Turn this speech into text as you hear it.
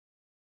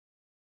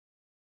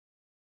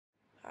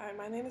Hi,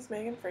 my name is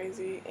Megan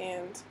Frazee,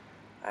 and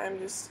I'm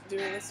just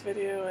doing this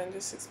video and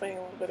just explaining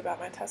a little bit about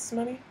my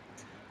testimony.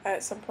 I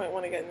at some point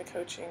want to get into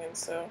coaching, and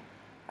so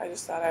I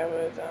just thought I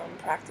would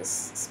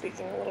practice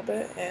speaking a little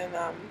bit, and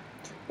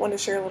wanted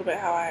to share a little bit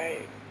how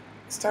I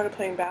started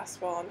playing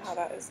basketball and how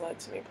that has led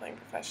to me playing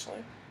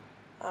professionally.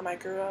 I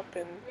grew up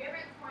and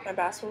my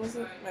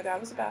dad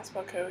was a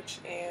basketball coach,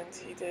 and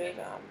he did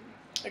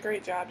a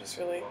great job just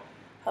really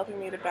helping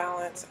me to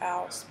balance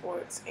out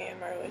sports and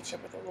my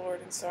relationship with the Lord.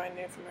 And so I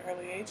knew from an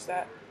early age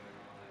that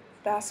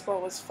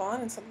basketball was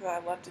fun and something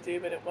that I loved to do,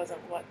 but it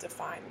wasn't what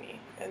defined me.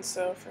 And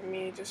so for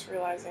me, just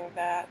realizing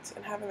that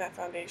and having that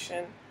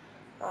foundation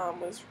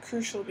was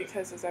crucial,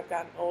 because as I've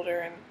gotten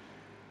older and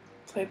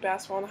played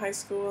basketball in high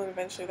school, and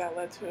eventually that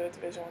led to a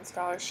Division I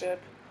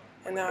scholarship,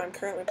 and now I'm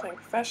currently playing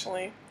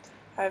professionally,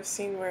 I've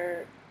seen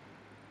where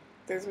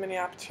there's many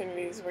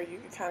opportunities where you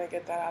can kind of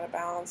get that out of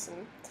balance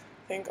and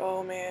think,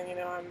 oh man,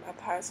 I'm at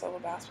the highest level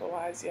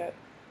basketball-wise,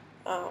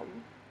 um,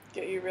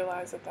 yet you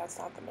realize that that's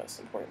not the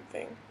most important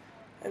thing.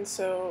 And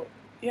so,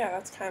 yeah,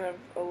 that's kind of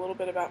a little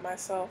bit about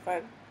myself.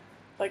 I'd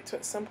like to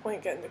at some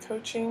point get into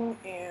coaching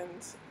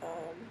and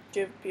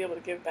be able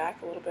to give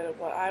back a little bit of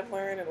what I've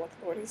learned and what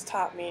the Lord has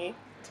taught me,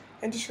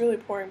 and just really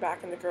pouring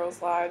back into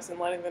girls' lives and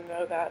letting them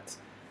know that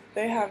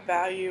they have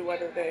value,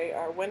 whether they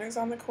are winners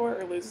on the court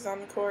or losers on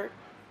the court.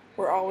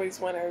 We're always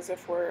winners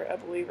if we're a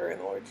believer in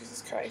the Lord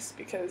Jesus Christ,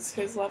 because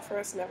His love for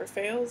us never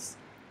fails,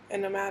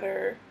 and no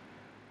matter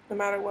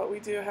what we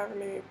do, however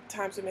many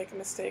times we make a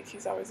mistake,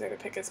 He's always there to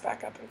pick us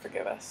back up and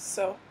forgive us.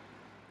 So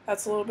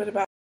that's a little bit about